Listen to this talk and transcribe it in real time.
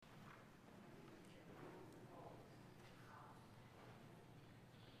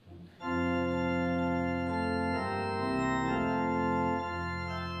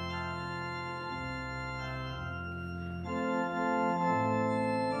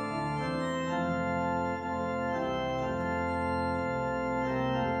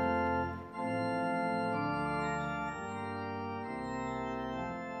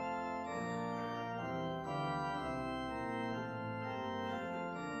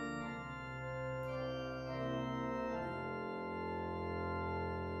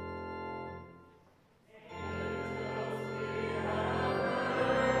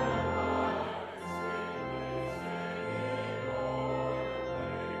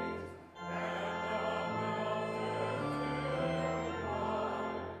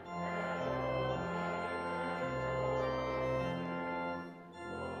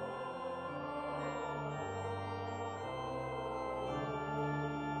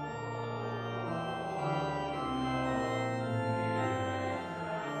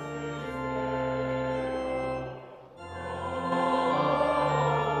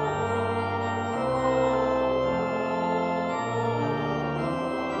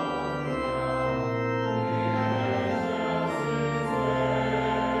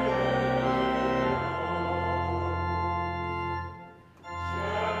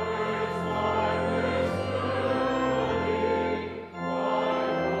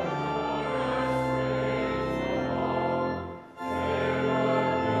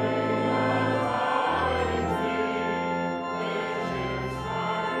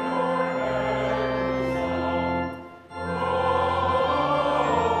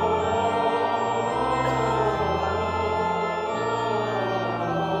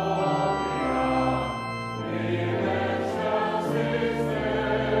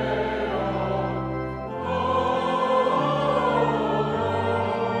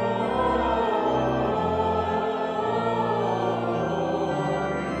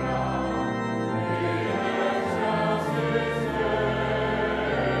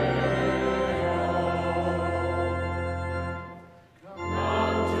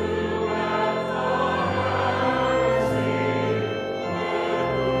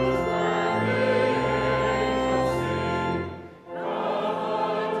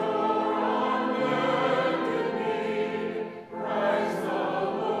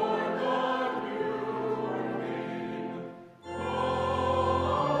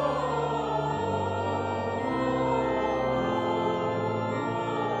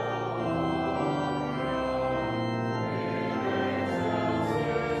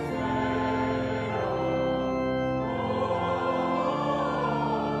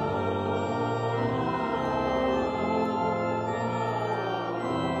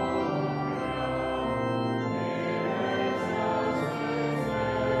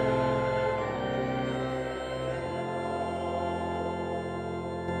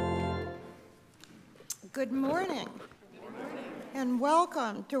Good morning, and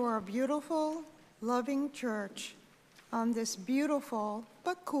welcome to our beautiful, loving church on this beautiful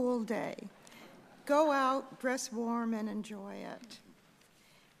but cool day. Go out, dress warm, and enjoy it.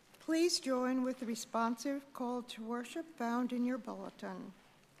 Please join with the responsive call to worship found in your bulletin.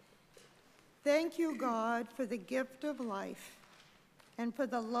 Thank you, God, for the gift of life and for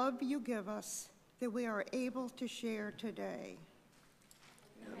the love you give us that we are able to share today.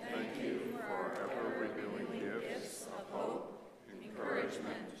 And thank you for ever-renewing gifts of hope,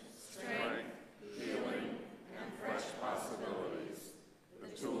 encouragement, strength, healing, and fresh possibilities, the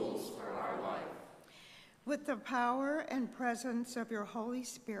tools for our life. With the power and presence of your Holy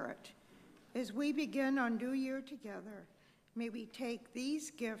Spirit, as we begin our new year together, may we take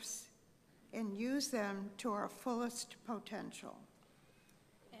these gifts and use them to our fullest potential.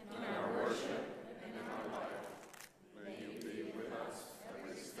 In our worship and in our life, may you be with us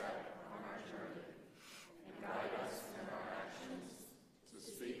every step on our journey and guide us in our actions to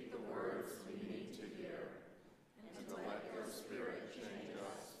speak the words we need to hear and to let your Spirit change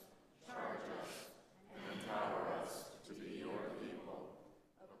us, charge us, and empower us to be your people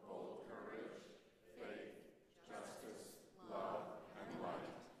of bold courage, faith, justice, love, and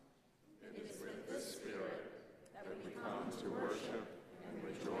light. It is with this Spirit that we come to worship and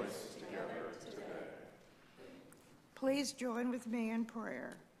rejoice together today. Please join with me in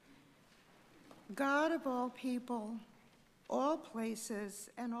prayer. God of all people, all places,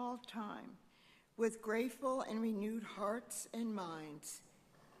 and all time, with grateful and renewed hearts and minds,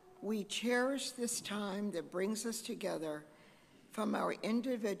 we cherish this time that brings us together from our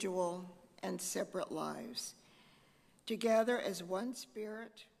individual and separate lives, together as one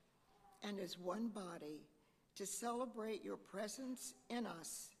spirit and as one body, to celebrate your presence in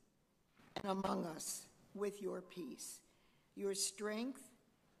us and among us with your peace, your strength,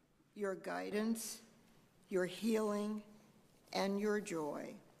 your guidance, your healing, and your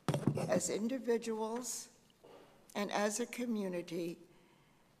joy. As individuals and as a community,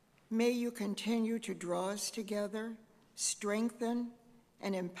 may you continue to draw us together, strengthen,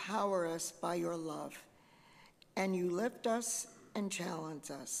 and empower us by your love. And you lift us and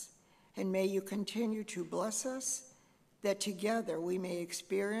challenge us. And may you continue to bless us, that together we may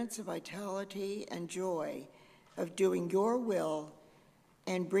experience the vitality and joy of doing your will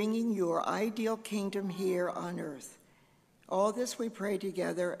and bringing your ideal kingdom here on earth. All this we pray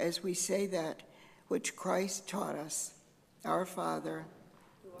together as we say that which Christ taught us. Our Father,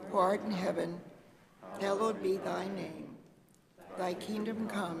 who art in heaven, hallowed be thy name. Thy kingdom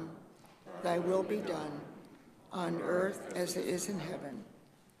come, thy will be done, on earth as it is in heaven.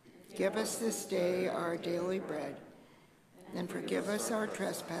 Give us this day our daily bread, and forgive us our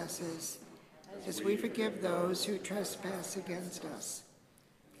trespasses, as we forgive those who trespass against us.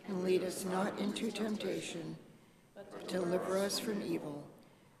 And lead us not into temptation, but deliver us from evil.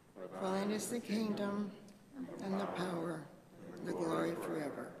 For thine is the kingdom, and the power, and the glory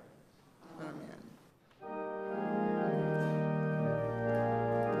forever. Amen.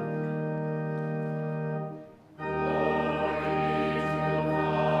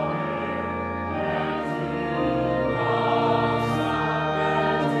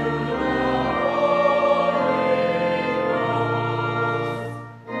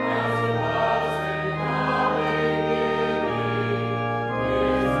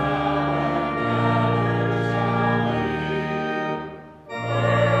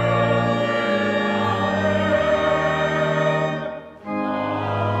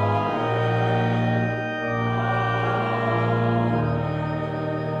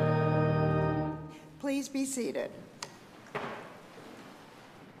 Please be seated.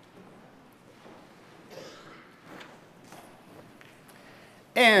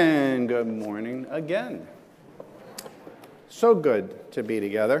 And good morning again. So good to be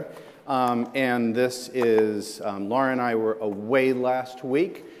together. And this is, Laura and I were away last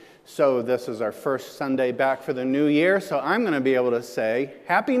week, so this is our first Sunday back for the new year, so I'm going to be able to say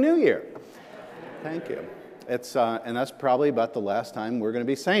Happy New Year. Thank you. It's and that's probably about the last time we're going to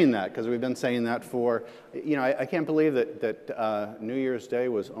be saying that, because we've been saying that for, I can't believe that New Year's Day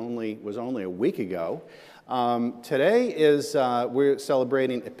was only a week ago. Today is we're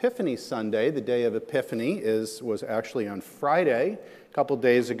celebrating Epiphany Sunday. The day of Epiphany was actually on Friday, a couple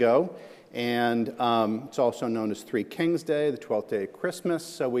days ago, and it's also known as Three Kings Day, the 12th day of Christmas.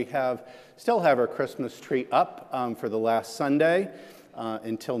 So we still have our Christmas tree up for the last Sunday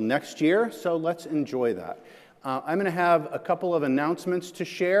until next year. So let's enjoy that. I'm going to have a couple of announcements to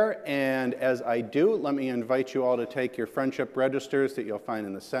share, and as I do, let me invite you all to take your friendship registers that you'll find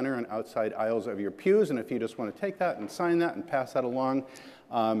in the center and outside aisles of your pews, and if you just want to take that and sign that and pass that along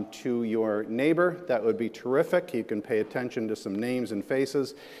to your neighbor, that would be terrific. You can pay attention to some names and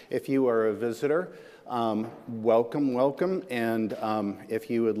faces. If you are a visitor, welcome, welcome, and if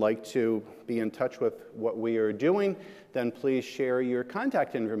you would like to be in touch with what we are doing, then please share your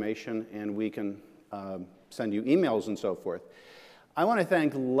contact information, and we can send you emails and so forth. I want to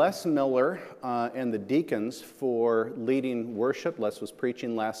thank Les Miller and the deacons for leading worship. Les was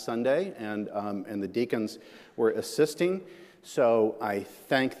preaching last Sunday, and the deacons were assisting. So I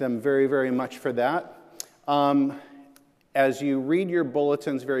thank them very, very much for that. As you read your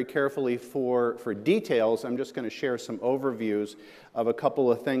bulletins very carefully for details, I'm just going to share some overviews of a couple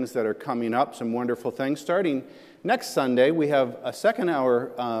of things that are coming up, some wonderful things. Starting next Sunday, we have a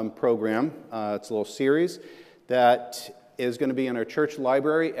second-hour program. It's a little series that is going to be in our church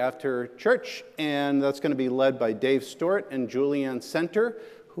library after church, and that's going to be led by Dave Stewart and Julianne Center,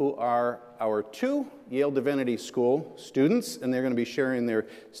 who are our 2 Yale Divinity School students, and they're going to be sharing their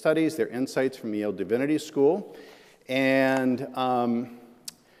studies, their insights from Yale Divinity School. And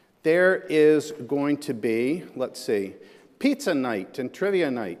there is going to be, pizza night and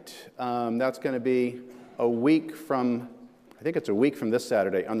trivia night. That's going to be a week from this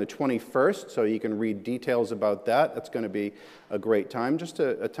Saturday, on the 21st, so you can read details about that. That's going to be a great time, just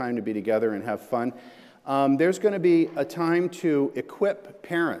a time to be together and have fun. There's going to be a time to equip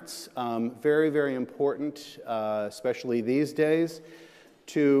parents, very, very important, especially these days.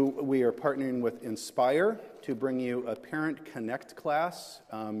 We are partnering with Inspire to bring you a Parent Connect class.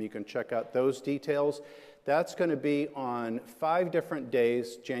 You can check out those details. That's going to be on 5 different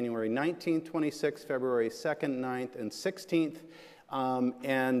days, January 19th, 26th, February 2nd, 9th, and 16th.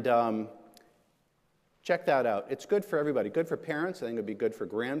 Check that out. It's good for everybody. Good for parents. I think it would be good for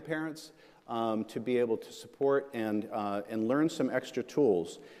grandparents to be able to support and learn some extra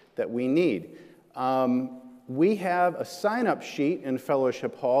tools that we need. We have a sign-up sheet in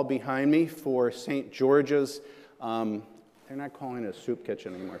Fellowship Hall behind me for St. George's, they're not calling it a soup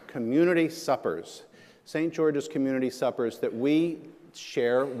kitchen anymore, community suppers. St. George's Community Suppers that we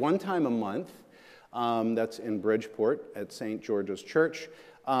share one time a month. That's in Bridgeport at St. George's Church.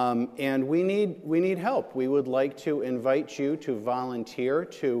 And we need help. We would like to invite you to volunteer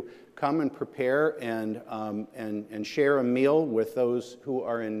to come and prepare and share a meal with those who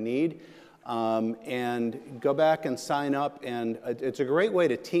are in need. And go back and sign up, and it's a great way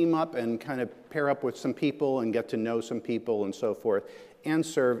to team up and kind of pair up with some people and get to know some people and so forth, and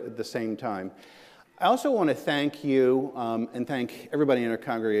serve at the same time. I also want to thank you and thank everybody in our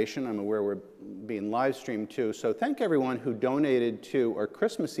congregation. I'm aware we're being live streamed too, so thank everyone who donated to our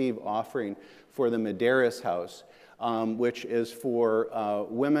Christmas Eve offering for the Medeiros House, which is for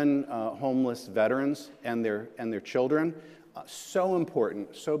women, homeless veterans and their children. So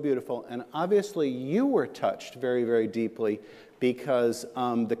important, so beautiful, and obviously you were touched very, very deeply because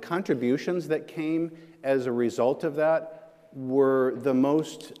the contributions that came as a result of that were the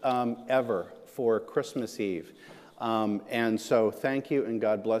most ever for Christmas Eve. And so thank you and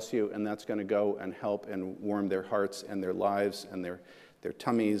God bless you, and that's going to go and help and warm their hearts and their lives and their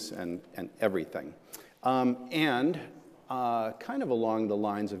tummies and everything. Kind of along the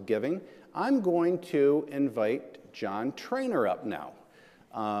lines of giving, I'm going to invite John Trainer up now.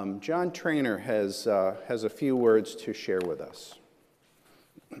 John Trainer has a few words to share with us.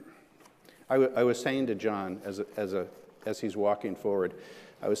 I was saying to John as he's walking forward,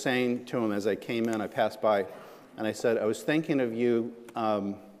 I was saying to him as I came in, I passed by, and I said, I was thinking of you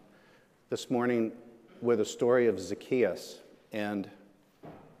this morning with a story of Zacchaeus. And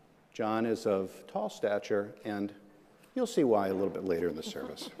John is of tall stature, and you'll see why a little bit later in the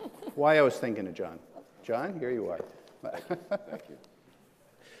service. Why I was thinking of John. John, here you are. Thank you.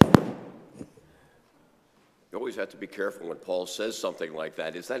 You always have to be careful when Paul says something like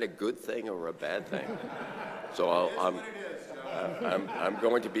that. Is that a good thing or a bad thing? So I'm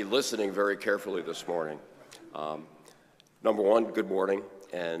going to be listening very carefully this morning. Number one, good morning.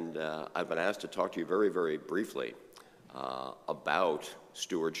 And I've been asked to talk to you very, very briefly about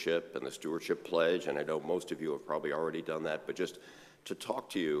stewardship and the stewardship pledge. And I know most of you have probably already done that, but just to talk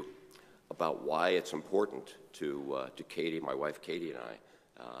to you about why it's important to Katie, my wife Katie, and I,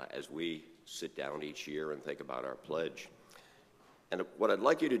 as we sit down each year and think about our pledge. And what I'd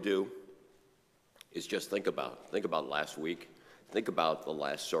like you to do is just think about last week. Think about the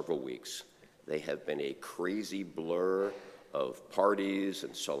last several weeks. They have been a crazy blur of parties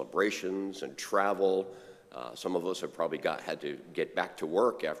and celebrations and travel. Some of us have probably had to get back to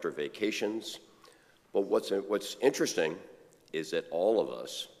work after vacations. But what's interesting is that all of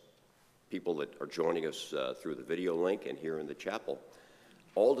us, people that are joining us through the video link and here in the chapel,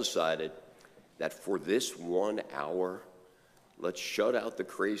 all decided that for this 1 hour, let's shut out the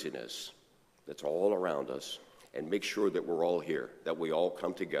craziness that's all around us and make sure that we're all here, that we all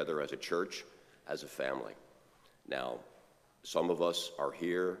come together as a church, as a family. Now, some of us are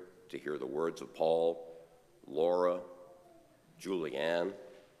here to hear the words of Paul, Laura, Julianne,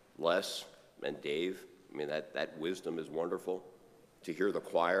 Les, and Dave. I mean, that wisdom is wonderful. To hear the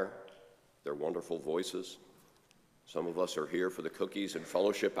choir, their wonderful voices. Some of us are here for the cookies and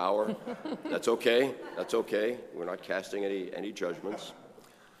fellowship hour. That's okay. That's okay. We're not casting any judgments.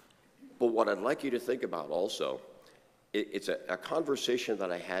 But what I'd like you to think about also, it's a conversation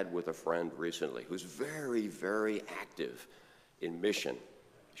that I had with a friend recently who's very, very active in mission.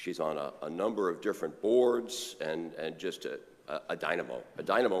 She's on a number of different boards and just a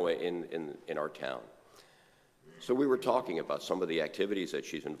dynamo in our town. So we were talking about some of the activities that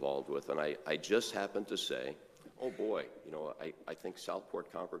she's involved with, and I just happened to say, oh boy, I think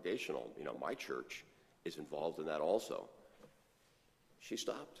Southport Congregational, my church, is involved in that also. She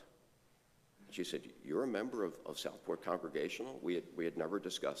stopped. She said, you're a member of Southport Congregational? We had never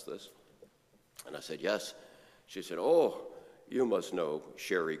discussed this. And I said, yes. She said, oh, you must know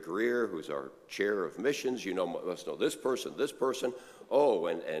Sherry Greer, who's our chair of missions. You must know this person. Oh,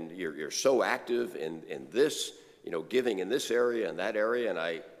 and you're so active in this, giving in this area and that area. And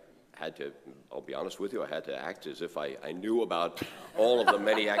I had to, I'll be honest with you, I had to act as if I knew about all of the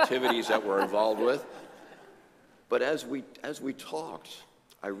many activities that we're involved with. But as we talked,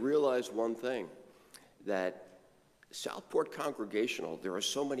 I realized one thing, that Southport Congregational, there are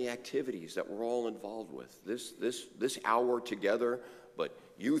so many activities that we're all involved with. This hour together, but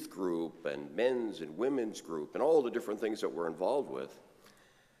youth group and men's and women's group and all the different things that we're involved with.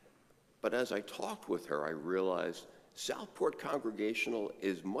 But as I talked with her, I realized Southport Congregational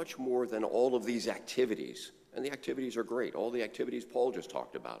is much more than all of these activities. And the activities are great, all the activities Paul just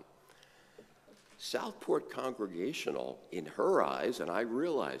talked about. Southport Congregational, in her eyes, and I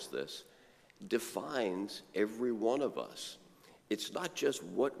realize this, defines every one of us. It's not just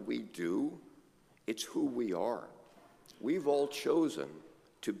what we do, it's who we are. We've all chosen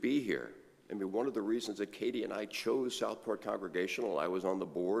to be here. I mean, one of the reasons that Katie and I chose Southport Congregational, I was on the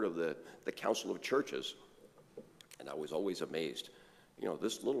board of the Council of Churches, and I was always amazed.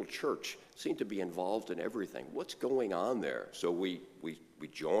 This little church seemed to be involved in everything. What's going on there? So we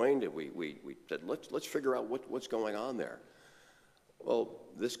joined, and we said, let's figure out what's going on there. Well,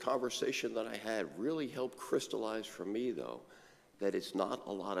 this conversation that I had really helped crystallize for me, though, that it's not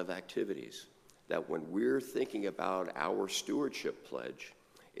a lot of activities. That when we're thinking about our stewardship pledge,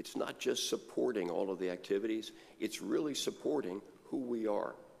 it's not just supporting all of the activities, it's really supporting who we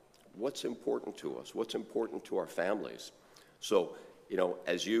are, what's important to us, what's important to our families. So,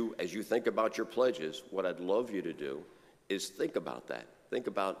 as you think about your pledges, what I'd love you to do is think about that. Think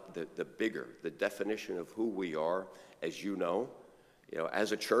about the bigger, the definition of who we are. As you know,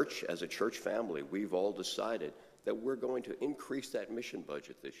 as a church family, we've all decided that we're going to increase that mission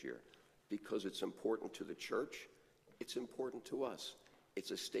budget this year because it's important to the church, it's important to us.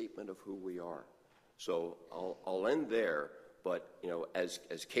 It's a statement of who we are. So I'll end there, but as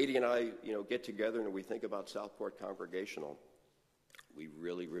Katie and I get together and we think about Southport Congregational, we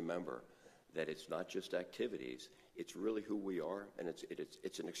really remember that it's not just activities, it's really who we are, and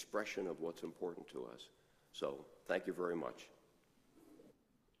it's an expression of what's important to us. So thank you very much.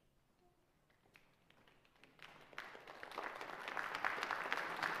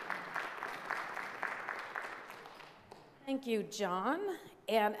 Thank you, John.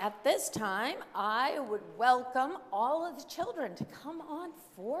 And at this time, I would welcome all of the children to come on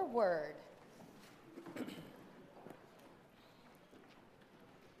forward.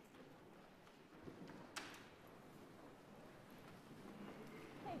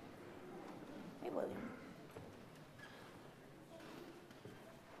 Hey, William.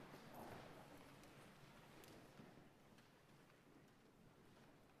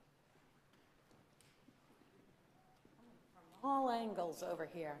 All angles over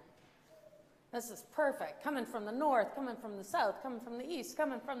here. This is perfect. Coming from the north, coming from the south, coming from the east,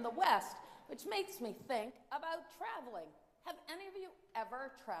 coming from the west, which makes me think about traveling. Have any of you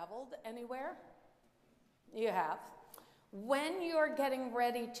ever traveled anywhere? You have. When you're getting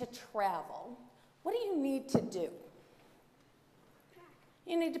ready to travel, what do you need to do?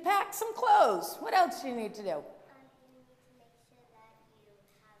 You need to pack some clothes. What else do you need to do?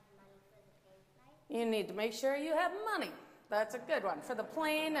 You need to make sure you have money. That's a good one for the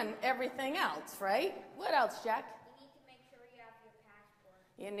plane and everything else, right? What else, Jack? You need to make sure you have your passport.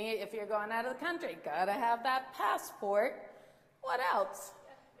 You need, if you're going out of the country, gotta have that passport. What else?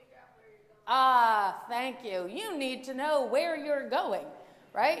 Ah, thank you. You need to know where you're going,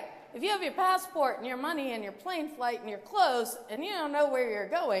 right? If you have your passport and your money and your plane flight and your clothes and you don't know where you're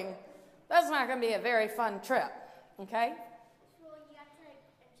going, that's not going to be a very fun trip, okay? Well, you have to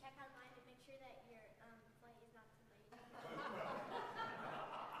check online to make sure that your flight is not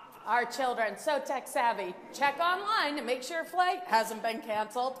delayed. Our children, so tech savvy, check online to make sure your flight hasn't been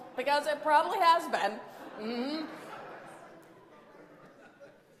canceled, because it probably has been. Mm-hmm.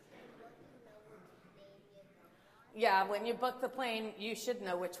 Yeah, when you book the plane, you should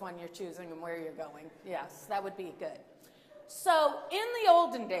know which one you're choosing and where you're going. Yes, that would be good. So in the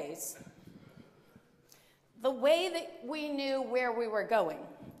olden days, the way that we knew where we were going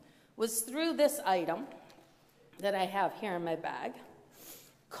was through this item that I have here in my bag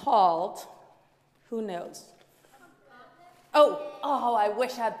called, who knows? Oh, I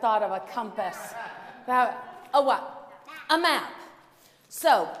wish I'd thought of a compass. A what? A map.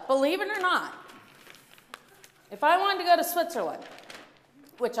 So, believe it or not, if I wanted to go to Switzerland,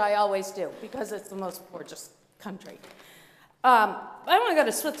 which I always do because it's the most gorgeous country, I want to go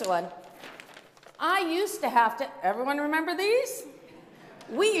to Switzerland, I used to have to, everyone remember these?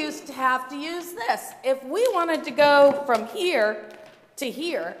 We used to have to use this. If we wanted to go from here to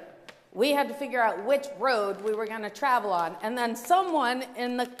here, we had to figure out which road we were going to travel on. And then someone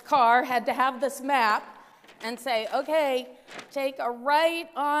in the car had to have this map and say, okay, take a right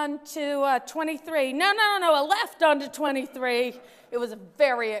onto 23. No, a left onto 23. It was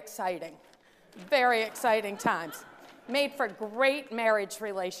very exciting times. Made for great marriage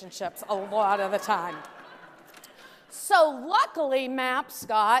relationships a lot of the time. So luckily, maps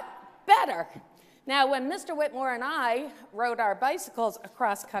got better. Now, when Mr. Whitmore and I rode our bicycles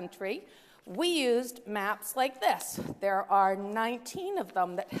across country, we used maps like this. There are 19 of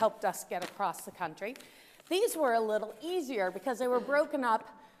them that helped us get across the country. These were a little easier because they were broken up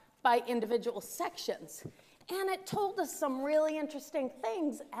by individual sections. And it told us some really interesting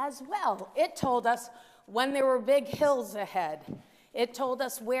things as well. It told us when there were big hills ahead. It told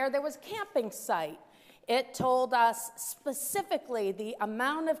us where there was camping site. It told us specifically the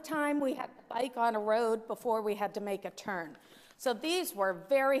amount of time we had to bike on a road before we had to make a turn. So these were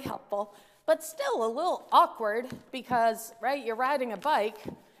very helpful, but still a little awkward because, right, you're riding a bike,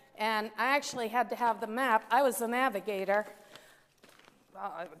 and I actually had to have the map. I was the navigator.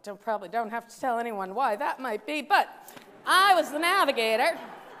 Well, I probably don't have to tell anyone why that might be, but I was the navigator.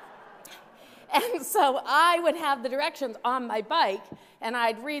 And so I would have the directions on my bike, and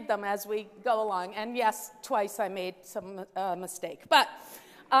I'd read them as we go along. And yes, twice I made some mistake. But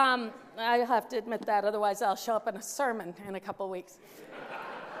I have to admit that, otherwise I'll show up in a sermon in a couple weeks.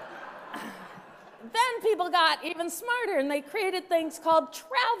 Then people got even smarter, and they created things called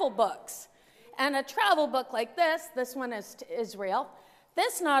travel books. And a travel book like this one is to Israel.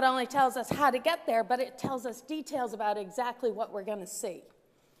 This not only tells us how to get there, but it tells us details about exactly what we're going to see.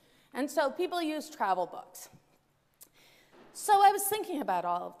 And so people use travel books. So I was thinking about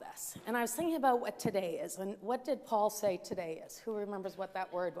all of this, and I was thinking about what today is. And what did Paul say today is? Who remembers what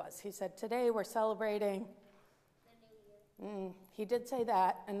that word was? He said, today we're celebrating. The New Year. He did say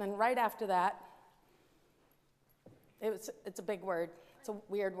that, and then right after that, it's a big word. It's a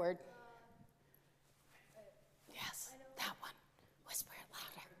weird word. Yes, that one. Whisper it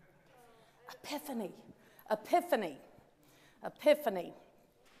louder. Epiphany. Epiphany. Epiphany.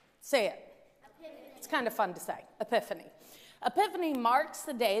 Say it. Epiphany. It's kind of fun to say. Epiphany. Epiphany marks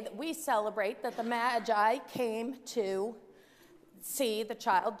the day that we celebrate that the Magi came to see the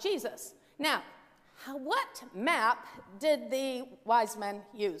child Jesus. Now, what map did the wise men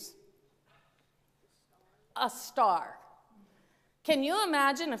use? A star. Can you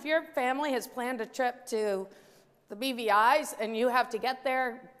imagine if your family has planned a trip to the BVI's and you have to get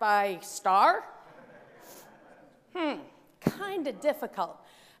there by star? Kind of difficult.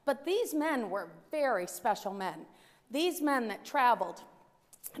 But these men were very special men. These men that traveled,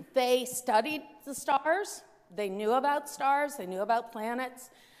 they studied the stars, they knew about stars, they knew about planets,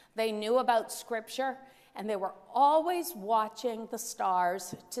 they knew about scripture, and they were always watching the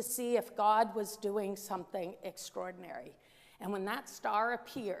stars to see if God was doing something extraordinary. And when that star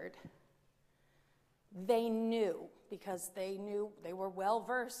appeared, they knew, because they were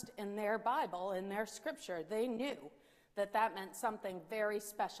well-versed in their Bible, in their scripture, they knew that that meant something very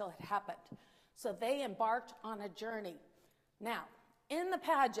special had happened. So they embarked on a journey. Now, in the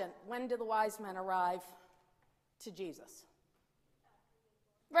pageant, when do the wise men arrive to Jesus?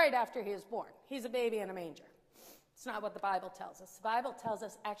 Right after he was born. He's a baby in a manger. It's not what the Bible tells us. The Bible tells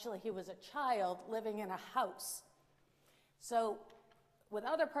us actually he was a child living in a house. So with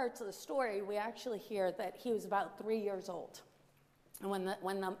other parts of the story, we actually hear that he was about 3 years old when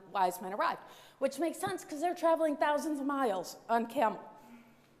the wise men arrived, which makes sense because they're traveling thousands of miles on camel,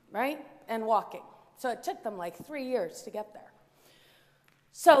 right, and walking. So it took them like 3 years to get there.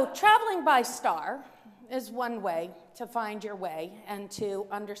 So traveling by star is one way to find your way and to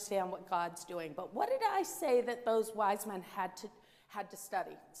understand what God's doing. But what did I say that those wise men had to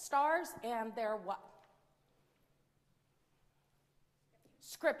study? Stars and their what?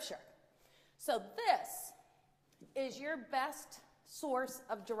 Scripture. So this is your best source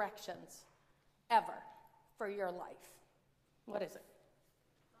of directions ever for your life. What is it?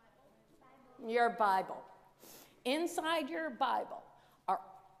 Bible. Your Bible. Inside your Bible are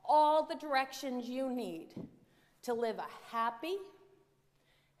all the directions you need to live a happy,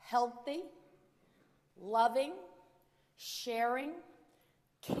 healthy, loving, sharing,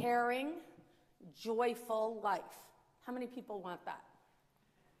 caring, joyful life. How many people want that?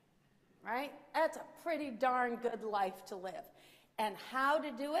 Right? That's a pretty darn good life to live. And how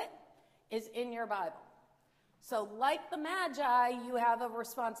to do it is in your Bible. So like the Magi, you have a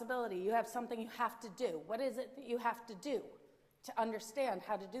responsibility. You have something you have to do. What is it that you have to do to understand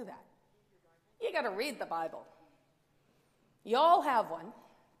how to do that? You got to read the Bible. You all have one,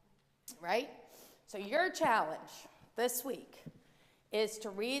 right? So your challenge this week is to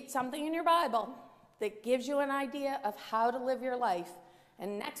read something in your Bible that gives you an idea of how to live your life.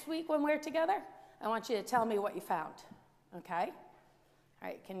 And next week when we're together, I want you to tell me what you found, okay? All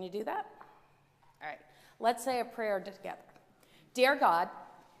right, can you do that? All right, let's say a prayer together. Dear God,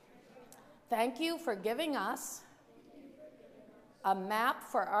 thank you for giving us a map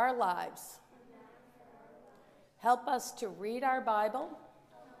for our lives. Help us to read our Bible,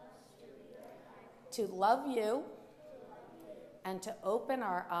 to love you, and to open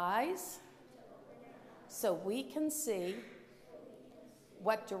our eyes so we can see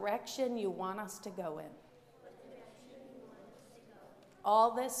what direction you want us to go in.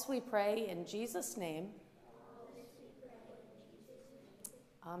 All this we pray in Jesus' name.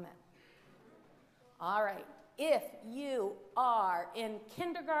 Amen. All right. If you are in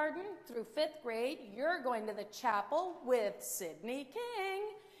kindergarten through 5th grade, you're going to the chapel with Sydney King.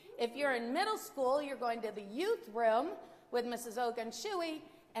 If you're in middle school, you're going to the youth room with Mrs. Ogunshui.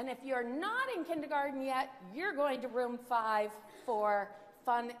 And if you're not in kindergarten yet, you're going to room 5 for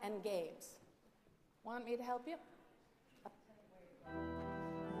fun and games. Want me to help you?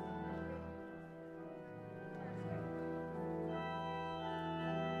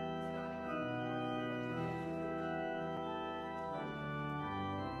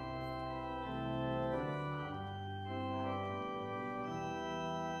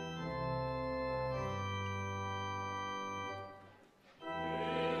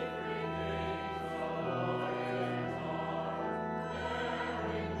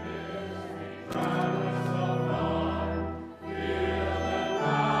 Promise of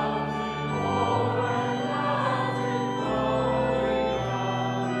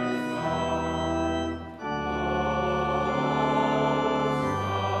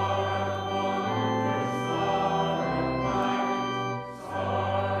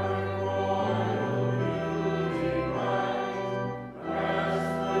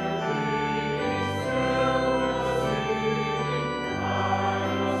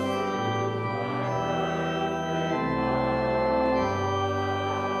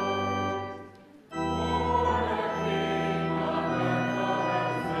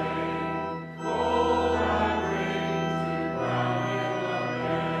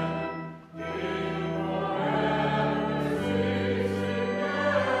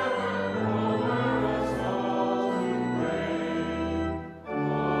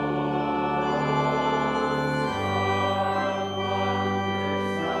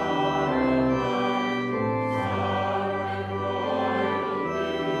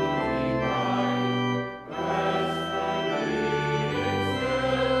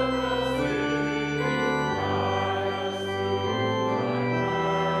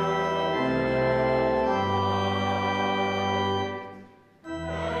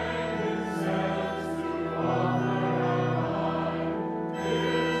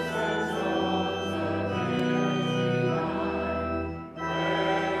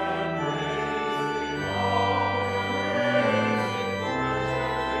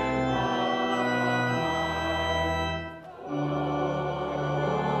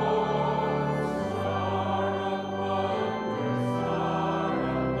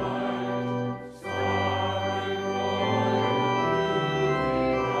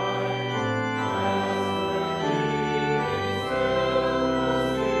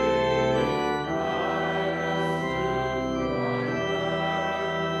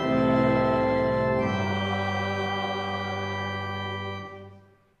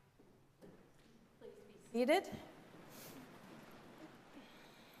seated.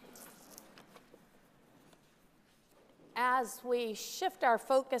 As we shift our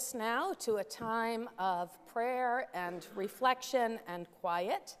focus now to a time of prayer and reflection and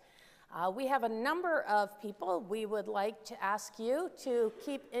quiet, we have a number of people we would like to ask you to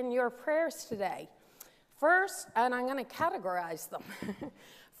keep in your prayers today. First, and I'm going to categorize them.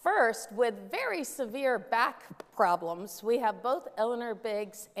 First, with very severe back problems, we have both Eleanor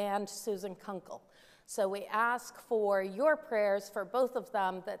Biggs and Susan Kunkel. So we ask for your prayers for both of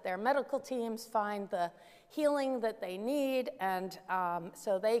them, that their medical teams find the healing that they need, and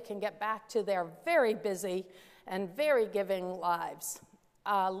so they can get back to their very busy and very giving lives.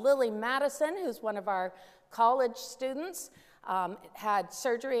 Lily Madison, who's one of our college students, had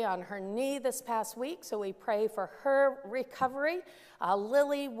surgery on her knee this past week, so we pray for her recovery.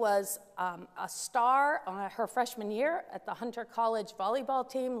 Lily was a star on her freshman year at the Hunter College volleyball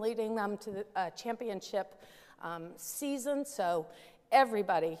team, leading them to the championship season, so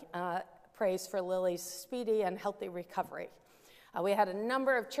everybody prays for Lily's speedy and healthy recovery. We had a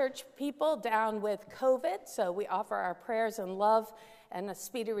number of church people down with COVID, so we offer our prayers and love and a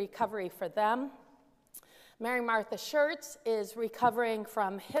speedy recovery for them. Mary Martha Schertz is recovering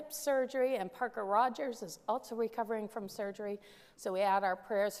from hip surgery, and Parker Rogers is also recovering from surgery. So we add our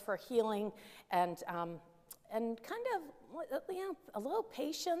prayers for healing and kind of, a little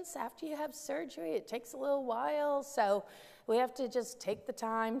patience after you have surgery. It takes a little while, so we have to just take the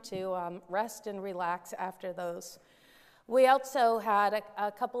time to rest and relax after those. We also had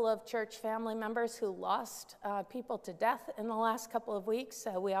a couple of church family members who lost people to death in the last couple of weeks.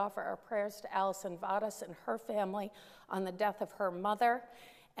 So we offer our prayers to Allison Vadas and her family on the death of her mother,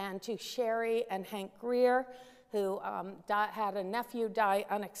 and to Sherry and Hank Greer, who had a nephew die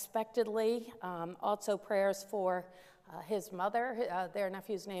unexpectedly. Also prayers for his mother. Their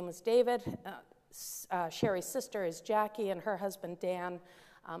nephew's name is David. Sherry's sister is Jackie, and her husband Dan,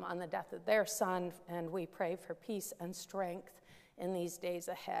 on the death of their son, and we pray for peace and strength in these days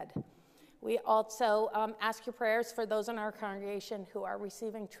ahead. We also ask your prayers for those in our congregation who are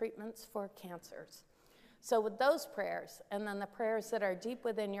receiving treatments for cancers. So with those prayers, and then the prayers that are deep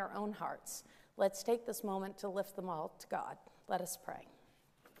within your own hearts, let's take this moment to lift them all to God. Let us pray.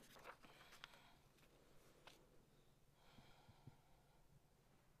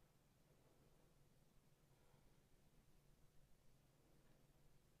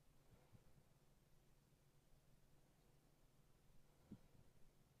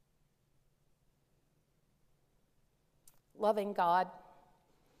 Loving God,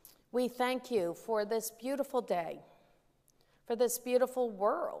 we thank you for this beautiful day, for this beautiful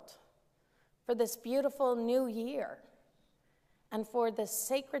world, for this beautiful new year, and for this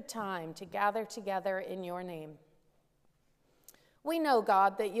sacred time to gather together in your name. We know,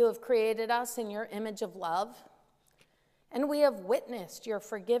 God, that you have created us in your image of love, and we have witnessed your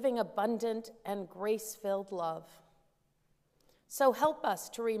forgiving, abundant, and grace-filled love. So help us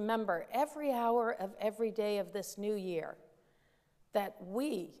to remember every hour of every day of this new year that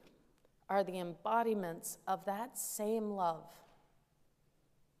we are the embodiments of that same love.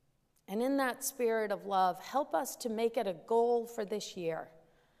 And in that spirit of love, help us to make it a goal for this year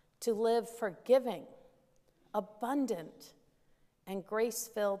to live forgiving, abundant, and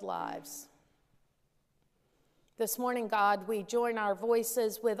grace-filled lives. This morning, God, we join our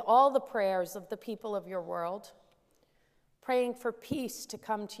voices with all the prayers of the people of your world, praying for peace to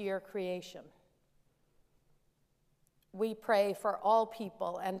come to your creation. We pray for all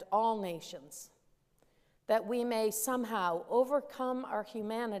people and all nations, that we may somehow overcome our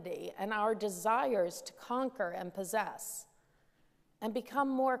humanity and our desires to conquer and possess, and become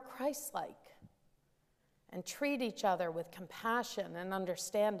more Christ-like, and treat each other with compassion and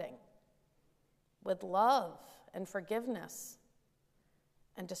understanding, with love and forgiveness,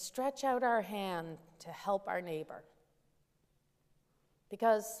 and to stretch out our hand to help our neighbor.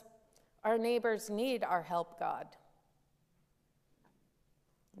 Because our neighbors need our help, God.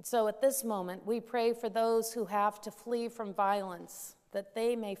 And so at this moment, we pray for those who have to flee from violence, that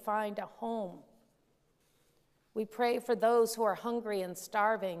they may find a home. We pray for those who are hungry and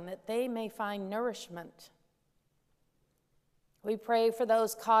starving, that they may find nourishment. We pray for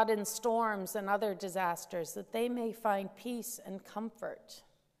those caught in storms and other disasters, that they may find peace and comfort.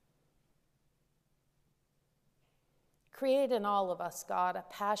 Create in all of us, God, a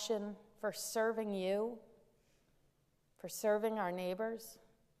passion for serving you, for serving our neighbors,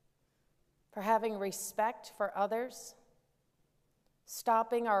 for having respect for others,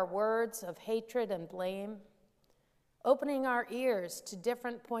 stopping our words of hatred and blame, opening our ears to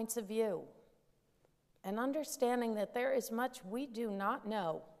different points of view, and understanding that there is much we do not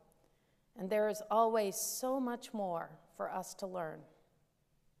know, And there is always so much more for us to learn.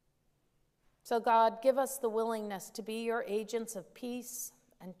 So God, give us the willingness to be your agents of peace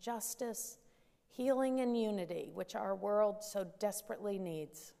and justice, healing and unity, which our world so desperately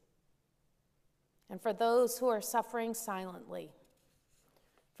needs. And for those who are suffering silently,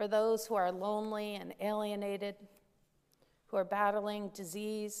 for those who are lonely and alienated, who are battling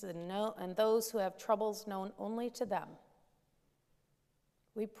disease and those who have troubles known only to them,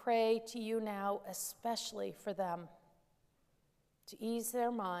 we pray to you now especially for them, to ease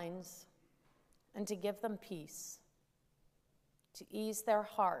their minds and to give them peace, to ease their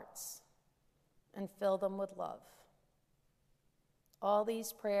hearts and fill them with love. All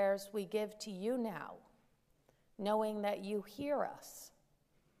these prayers we give to you now, knowing that you hear us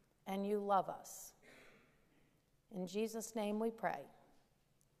and you love us. In Jesus' name we pray.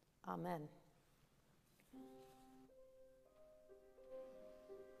 Amen.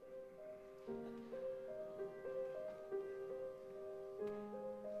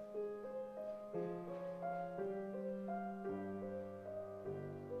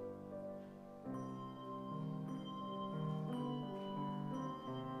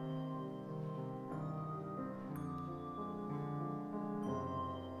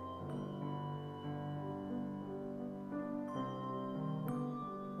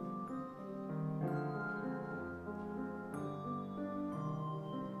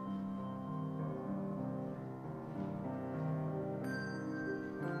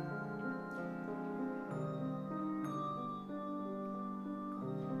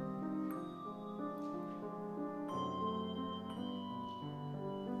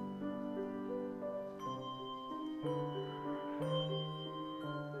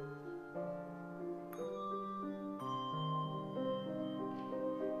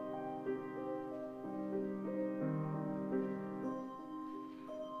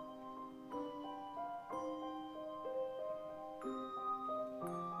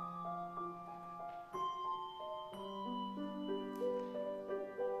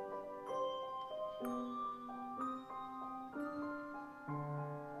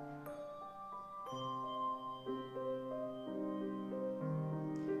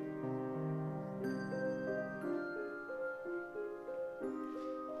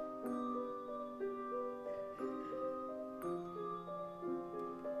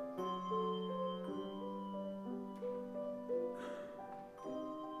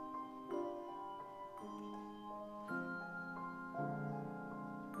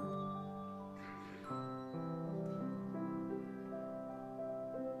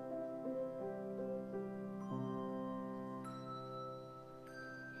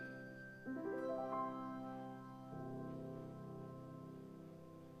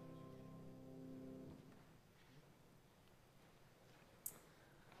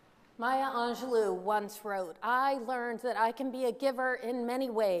 Maya Angelou once wrote, "I learned that I can be a giver in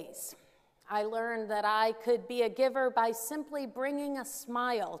many ways. I learned that I could be a giver by simply bringing a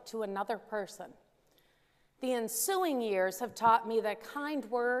smile to another person. The ensuing years have taught me that a kind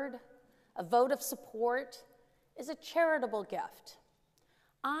word, a vote of support, is a charitable gift.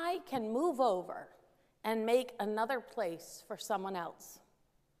 I can move over and make another place for someone else.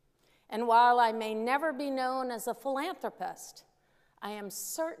 And while I may never be known as a philanthropist, I am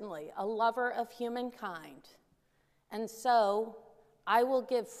certainly a lover of humankind, and so I will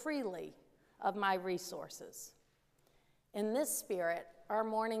give freely of my resources." In this spirit, our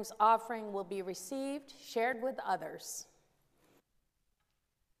morning's offering will be received, shared with others.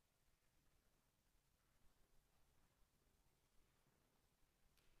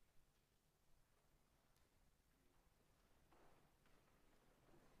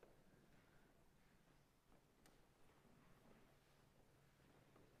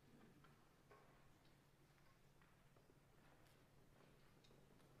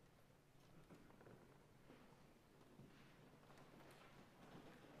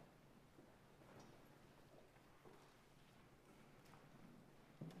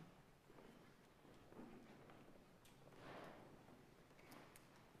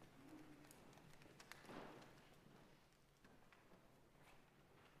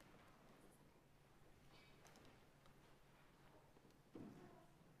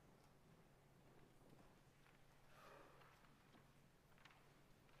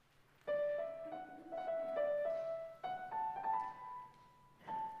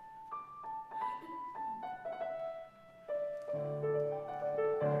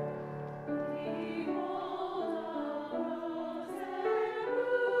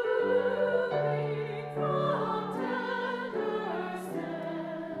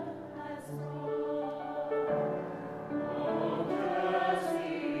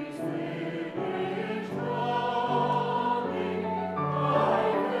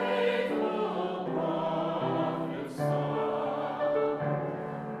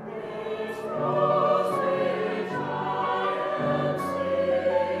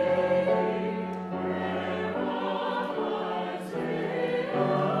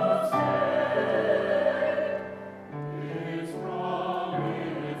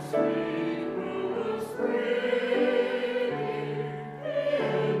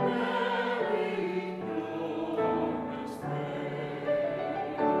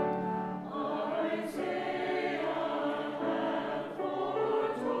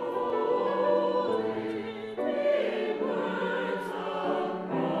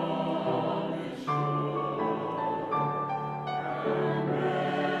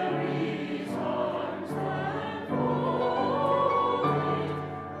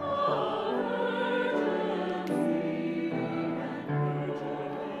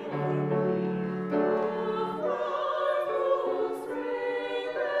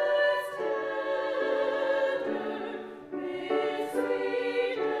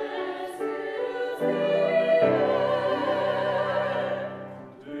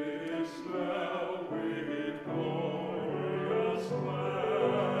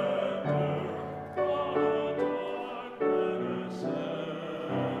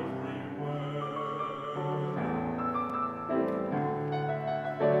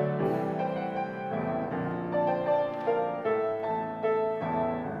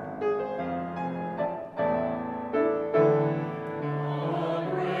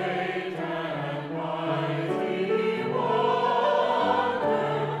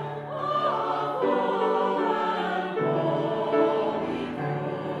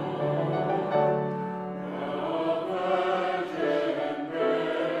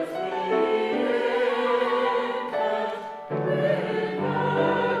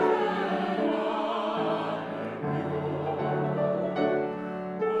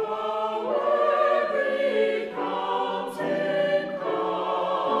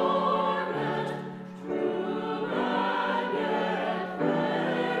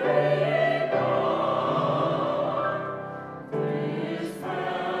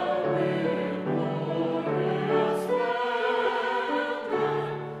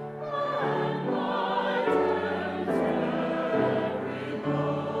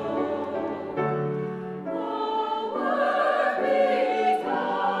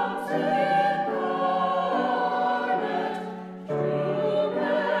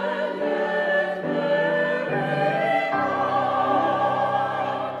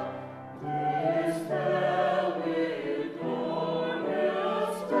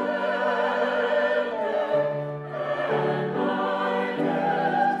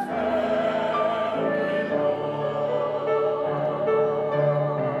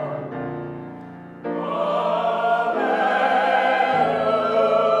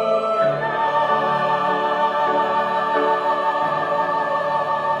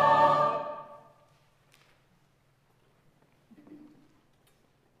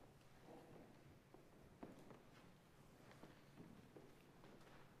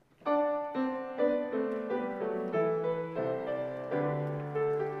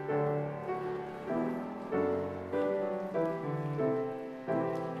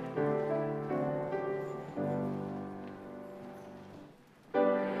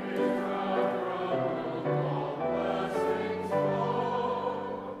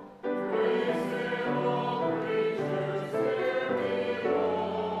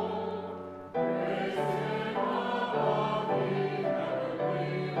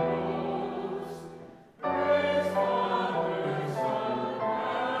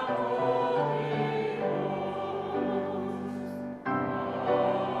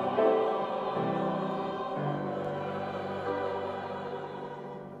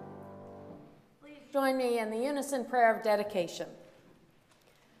 Join me in the unison prayer of dedication.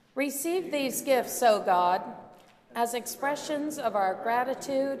 Receive these gifts, O God, as expressions of our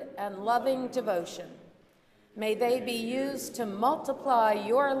gratitude and loving devotion. May they be used to multiply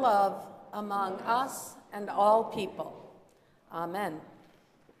your love among us and all people. Amen.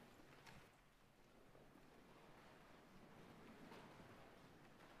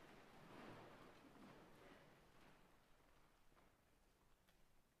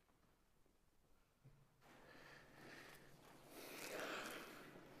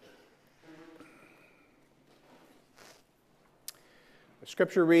 The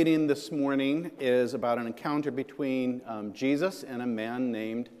scripture reading this morning is about an encounter between Jesus and a man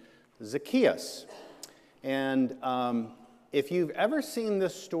named Zacchaeus. And if you've ever seen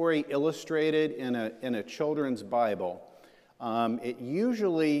this story illustrated in a children's Bible, it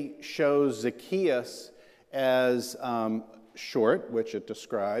usually shows Zacchaeus as short, which it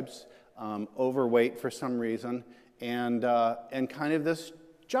describes, overweight for some reason, and kind of this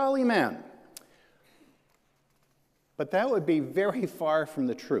jolly man. But that would be very far from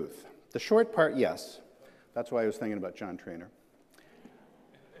the truth. The short part, yes. That's why I was thinking about John Trainer.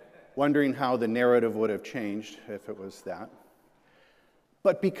 Wondering how the narrative would have changed if it was that.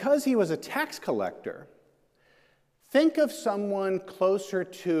 But because he was a tax collector, think of someone closer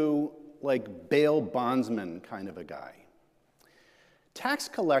to like bail bondsman kind of a guy. Tax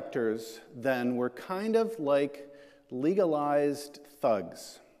collectors then were kind of like legalized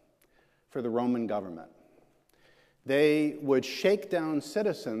thugs for the Roman government. They would shake down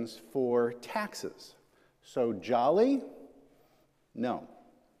citizens for taxes. So jolly? No.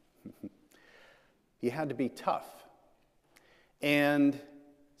 He had to be tough. And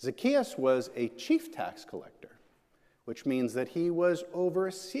Zacchaeus was a chief tax collector, which means that he was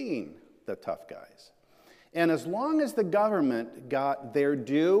overseeing the tough guys. And as long as the government got their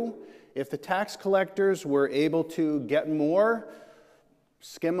due, if the tax collectors were able to get more,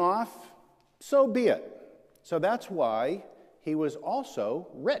 skim off, so be it. So that's why he was also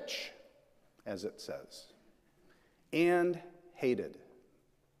rich, as it says, and hated.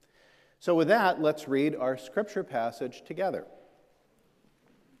 So with that, let's read our scripture passage together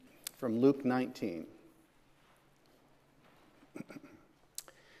from Luke 19.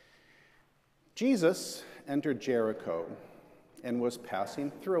 Jesus entered Jericho and was passing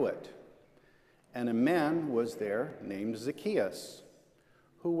through it, and a man was there named Zacchaeus,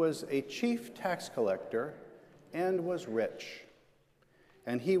 who was a chief tax collector and was rich.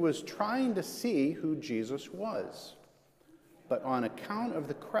 And he was trying to see who Jesus was. But on account of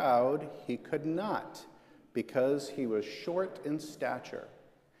the crowd, he could not, because he was short in stature.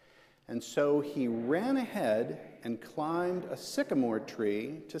 And so he ran ahead and climbed a sycamore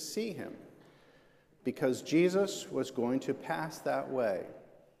tree to see him, because Jesus was going to pass that way.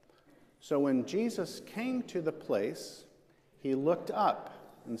 So when Jesus came to the place, he looked up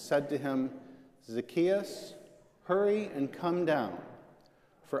and said to him, "Zacchaeus, hurry and come down,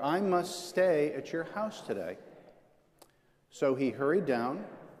 for I must stay at your house today." So he hurried down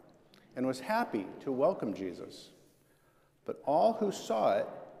and was happy to welcome Jesus. But all who saw it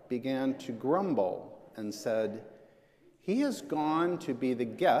began to grumble and said, "He has gone to be the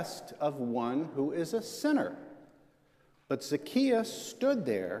guest of one who is a sinner." But Zacchaeus stood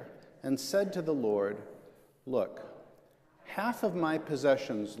there and said to the Lord, "Look, half of my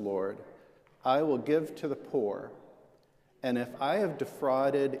possessions, Lord, I will give to the poor, and if I have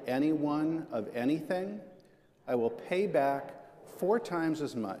defrauded anyone of anything, I will pay back 4 times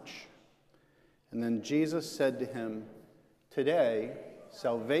as much." And then Jesus said to him, "Today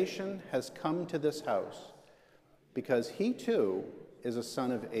salvation has come to this house, because he too is a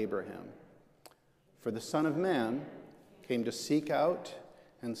son of Abraham. For the Son of Man came to seek out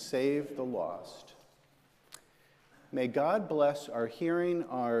and save the lost." May God bless our hearing,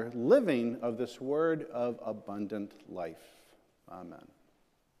 our living of this word of abundant life. Amen.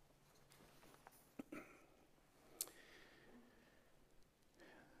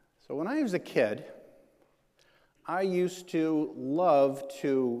 So when I was a kid, I used to love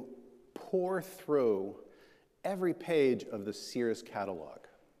to pore through every page of the Sears catalog.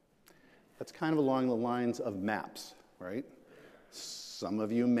 That's kind of along the lines of maps, right? Some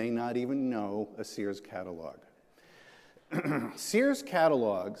of you may not even know a Sears catalog. Sears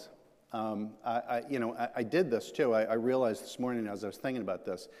catalogs, I did this too. I realized this morning as I was thinking about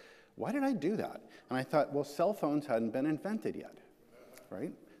this, why did I do that? And I thought, well, cell phones hadn't been invented yet,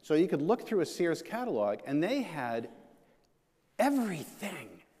 right? So you could look through a Sears catalog, and they had everything.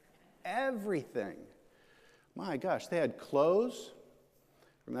 My gosh, they had clothes.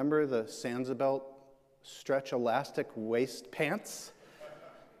 Remember the Sansabelt stretch elastic waist pants?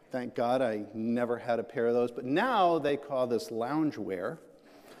 Thank God I never had a pair of those. But now they call this loungewear,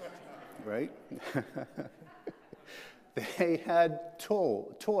 right? They had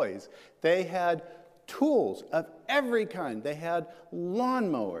toys. They had tools of every kind. They had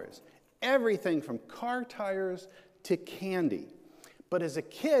lawnmowers, everything from car tires to candy. But as a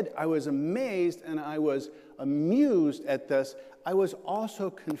kid, I was amazed and I was amused at this. I was also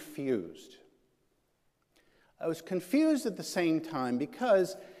confused. I was confused at the same time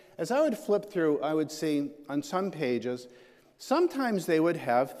because as I would flip through, I would see on some pages, sometimes they would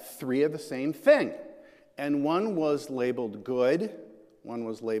have 3 of the same thing. And one was labeled good, one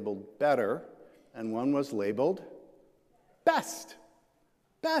was labeled better, and one was labeled best.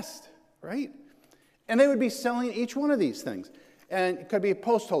 Best, right? And they would be selling each one of these things. And it could be a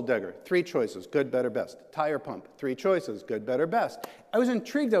post hole digger, 3 choices, good, better, best. Tire pump, 3 choices, good, better, best. I was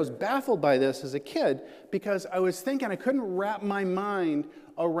intrigued, I was baffled by this as a kid because I was thinking I couldn't wrap my mind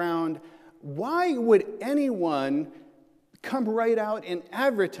around why would anyone come right out and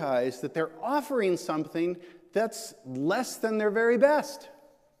advertise that they're offering something that's less than their very best.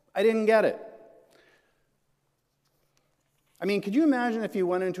 I didn't get it. I mean, could you imagine if you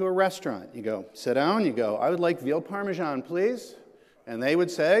went into a restaurant? You go, sit down, you go, I would like veal parmesan, please. And they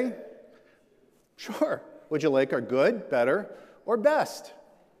would say, sure. Would you like our good, better, or best?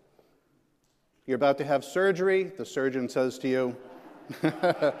 You're about to have surgery. The surgeon says to you,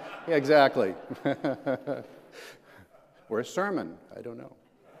 yeah, exactly. Or a sermon, I don't know.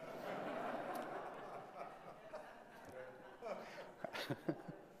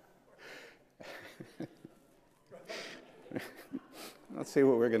 Let's see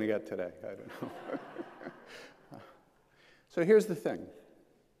what we're going to get today. I don't know. So here's the thing.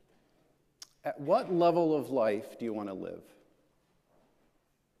 At what level of life do you want to live?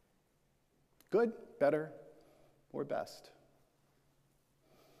 Good, better, or best?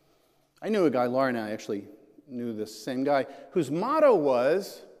 I knew a guy, Laura and I actually knew this same guy, whose motto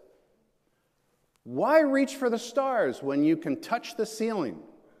was, why reach for the stars when you can touch the ceiling?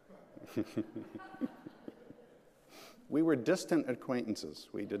 We were distant acquaintances.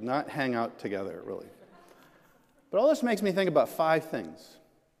 We did not hang out together, really. But all this makes me think about 5 things.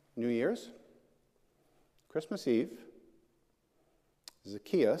 New Year's, Christmas Eve,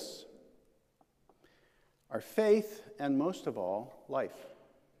 Zacchaeus, our faith, and most of all, life.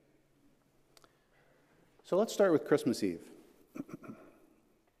 So let's start with Christmas Eve.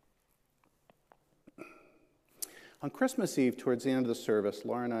 On Christmas Eve, towards the end of the service,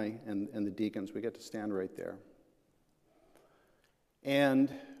 Laura and I and the deacons, we get to stand right there.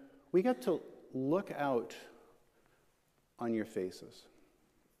 And we get to look out on your faces,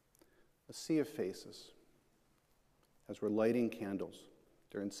 a sea of faces, as we're lighting candles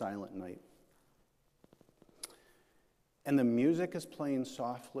during Silent Night. And the music is playing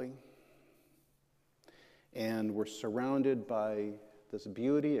softly, and we're surrounded by this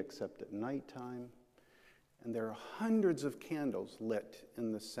beauty, except at nighttime. And there are hundreds of candles lit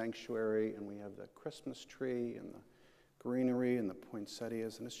in the sanctuary, and we have the Christmas tree and the greenery and the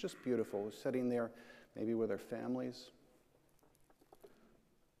poinsettias, and it's just beautiful. We're sitting there, maybe with our families,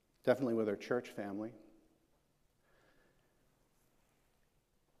 definitely with our church family.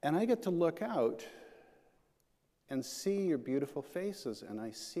 And I get to look out and see your beautiful faces, and I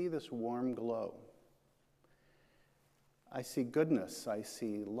see this warm glow. I see goodness, I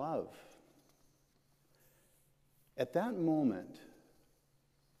see love. At that moment,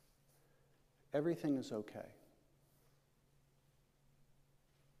 everything is okay.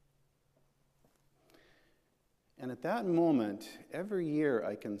 And at that moment, every year,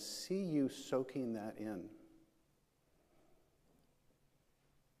 I can see you soaking that in.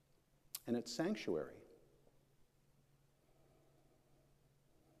 And it's sanctuary.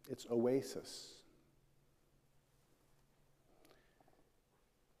 It's oasis.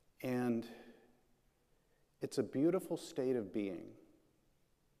 And it's a beautiful state of being.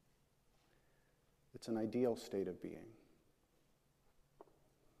 It's an ideal state of being.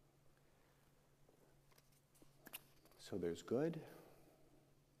 So there's good,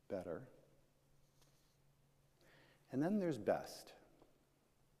 better, and then there's best.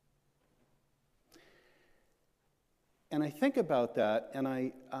 And I think about that, and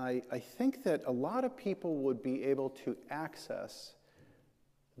I think that a lot of people would be able to access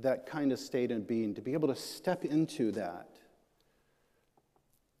that kind of state of being, to be able to step into that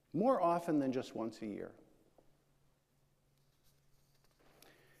more often than just once a year.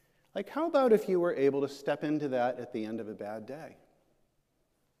 Like, how about if you were able to step into that at the end of a bad day?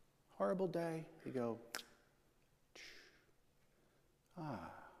 Horrible day, you go, ah.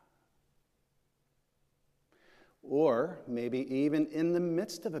 Or maybe even in the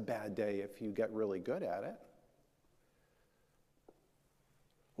midst of a bad day if you get really good at it.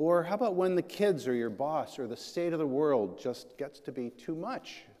 Or how about when the kids or your boss or the state of the world just gets to be too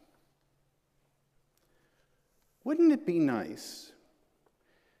much? Wouldn't it be nice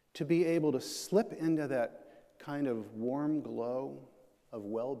to be able to slip into that kind of warm glow of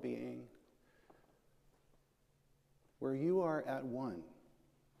well-being where you are at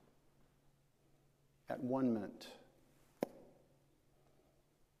one-ment,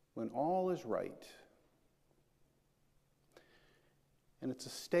 when all is right? And it's a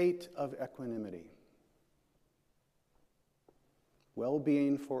state of equanimity,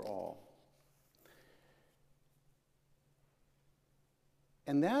 well-being for all.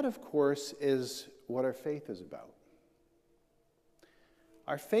 And that, of course, is what our faith is about.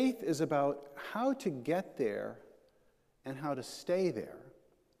 Our faith is about how to get there and how to stay there,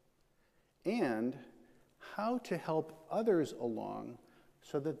 and how to help others along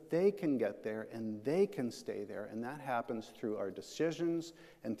so that they can get there and they can stay there. And that happens through our decisions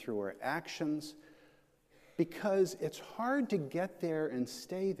and through our actions, because it's hard to get there and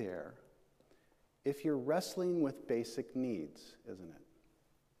stay there if you're wrestling with basic needs, isn't it?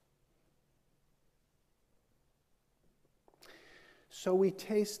 So we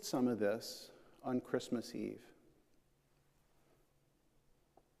taste some of this on Christmas Eve.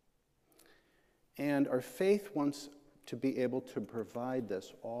 And our faith wants to be able to provide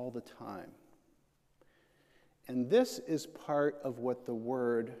this all the time. And this is part of what the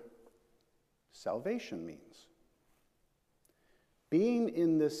word salvation means. Being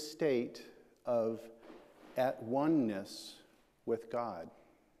in this state of at oneness with God,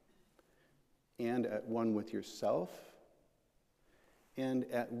 and at one with yourself, and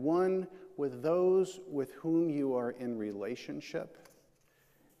at one with those with whom you are in relationship,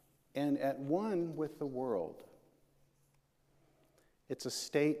 and at one with the world. It's a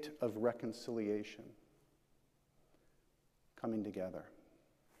state of reconciliation, coming together,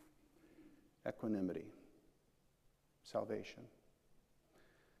 equanimity, salvation,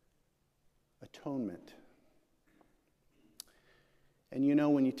 atonement. And you know,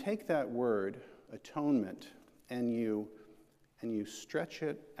 when you take that word, atonement, and you stretch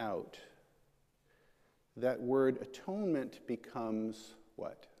it out, that word atonement becomes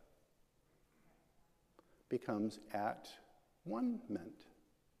what? Becomes at one-ment.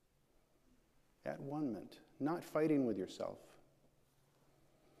 At one-ment. Not fighting with yourself.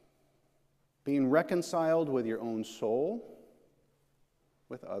 Being reconciled with your own soul,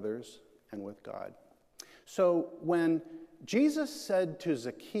 with others, and with God. So when Jesus said to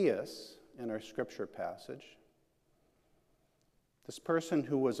Zacchaeus in our scripture passage, this person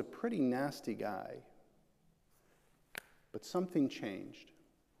who was a pretty nasty guy, but something changed.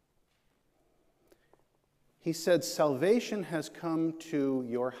 He said, salvation has come to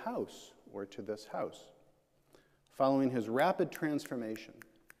your house, or to this house, following his rapid transformation.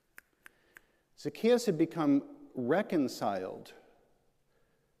 Zacchaeus had become reconciled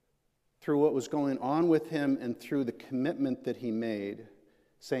through what was going on with him and through the commitment that he made,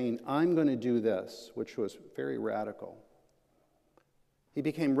 saying, I'm going to do this, which was very radical. He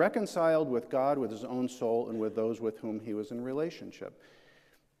became reconciled with God, with his own soul, and with those with whom he was in relationship.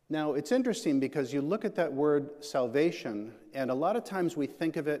 Now, it's interesting because you look at that word salvation, and a lot of times we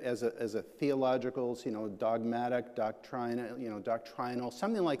think of it as a theological, dogmatic, doctrinal,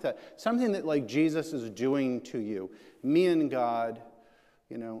 something like that. Something that like Jesus is doing to you. Me and God,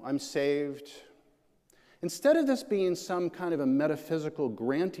 I'm saved. Instead of this being some kind of a metaphysical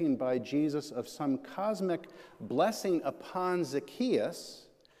granting by Jesus of some cosmic blessing upon Zacchaeus,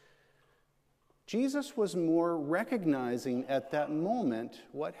 Jesus was more recognizing at that moment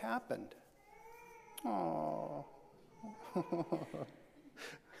what happened. Oh,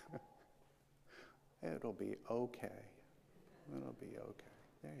 it'll be okay. It'll be okay.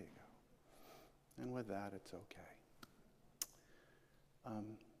 There you go. And with that, it's okay.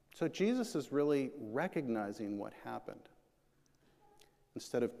 So Jesus is really recognizing what happened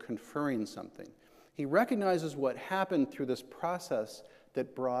instead of conferring something. He recognizes what happened through this process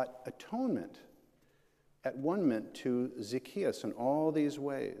that brought atonement at one-ment to Zacchaeus in all these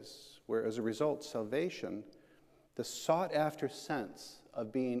ways, where as a result, salvation, the sought-after sense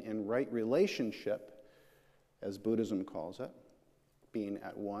of being in right relationship, as Buddhism calls it, being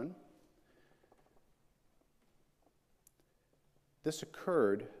at one, this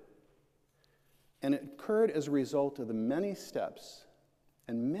occurred, and it occurred as a result of the many steps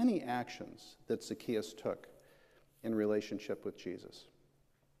and many actions that Zacchaeus took in relationship with Jesus.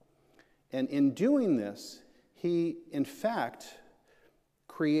 And in doing this, he, in fact,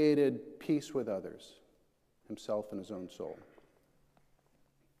 created peace with others himself and his own soul.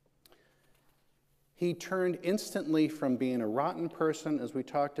 He turned instantly from being a rotten person, as we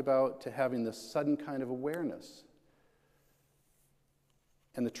talked about, to having this sudden kind of awareness.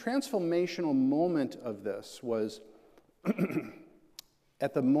 And the transformational moment of this was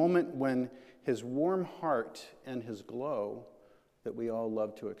at the moment when his warm heart and his glow that we all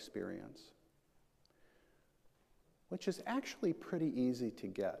love to experience, which is actually pretty easy to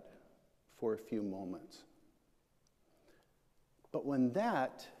get for a few moments. But when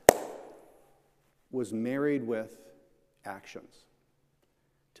that was married with actions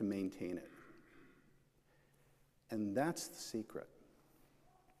to maintain it. And that's the secret.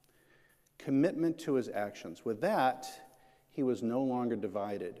 Commitment to his actions. With that, he was no longer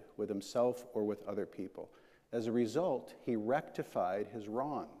divided with himself or with other people. As a result, he rectified his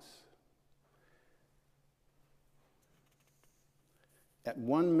wrongs. At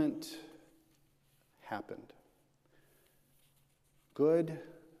one moment happened. Good,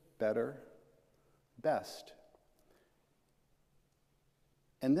 better, best.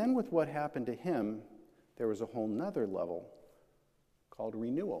 And then with what happened to him, there was a whole nother level called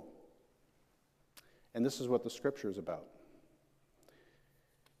renewal. And this is what the scripture is about.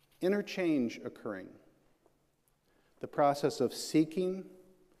 Interchange occurring. The process of seeking,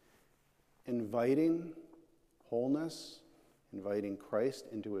 inviting wholeness, inviting Christ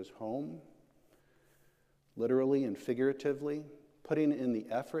into his home, literally and figuratively, putting in the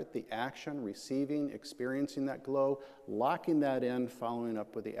effort, the action, receiving, experiencing that glow, locking that in, following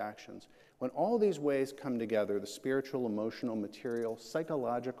up with the actions. When all these ways come together, the spiritual, emotional, material,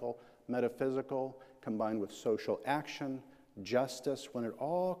 psychological, metaphysical, combined with social action, justice, when it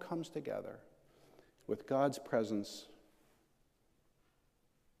all comes together with God's presence,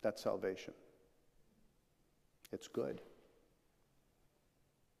 that's salvation. It's good.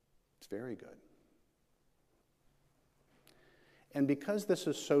 It's very good. And because this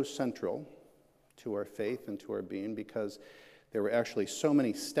is so central to our faith and to our being, because there were actually so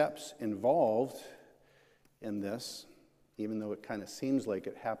many steps involved in this, even though it kind of seems like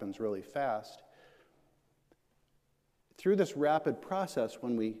it happens really fast, through this rapid process,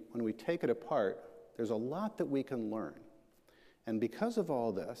 when we take it apart, there's a lot that we can learn. And because of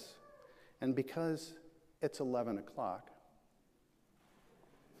all this, and because it's 11 o'clock,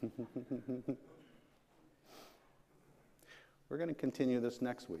 we're going to continue this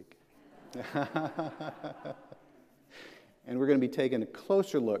next week. And we're going to be taking a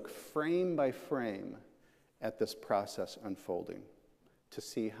closer look, frame by frame, at this process unfolding to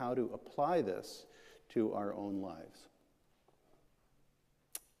see how to apply this to our own lives.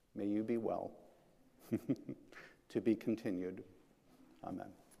 May you be well. To be continued. Amen.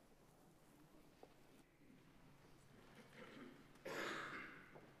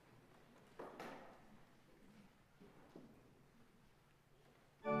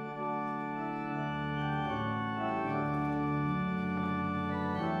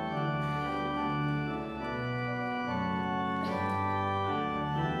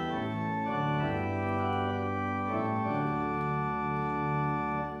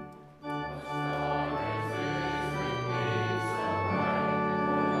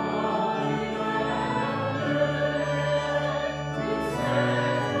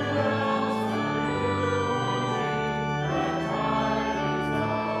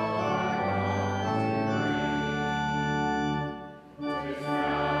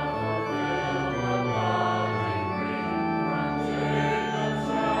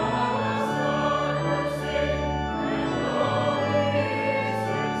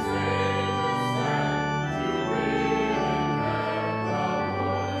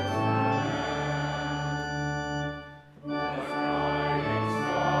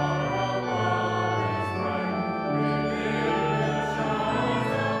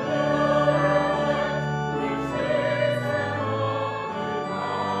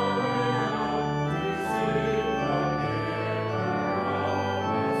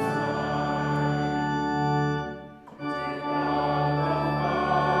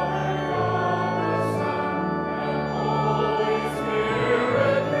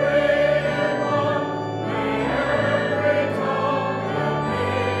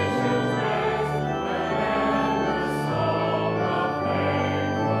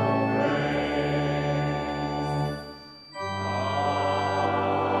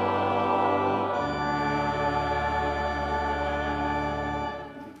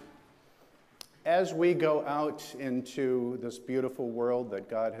 As we go out into this beautiful world that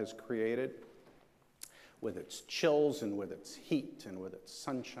God has created, with its chills and with its heat and with its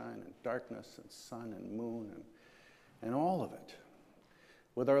sunshine and darkness and sun and moon and all of it,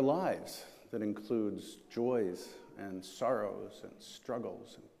 with our lives that includes joys and sorrows and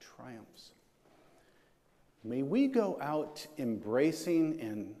struggles and triumphs. May we go out embracing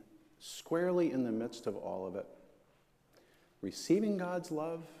and squarely in the midst of all of it, receiving God's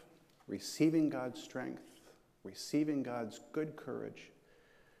love, receiving God's strength, receiving God's good courage,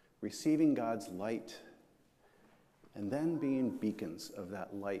 receiving God's light, and then being beacons of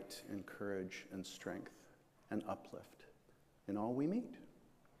that light and courage and strength and uplift in all we meet.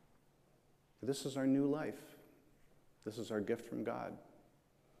 This is our new life. This is our gift from God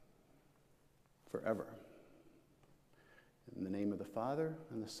forever. In the name of the Father,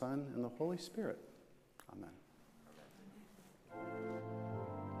 and the Son, and the Holy Spirit. Amen.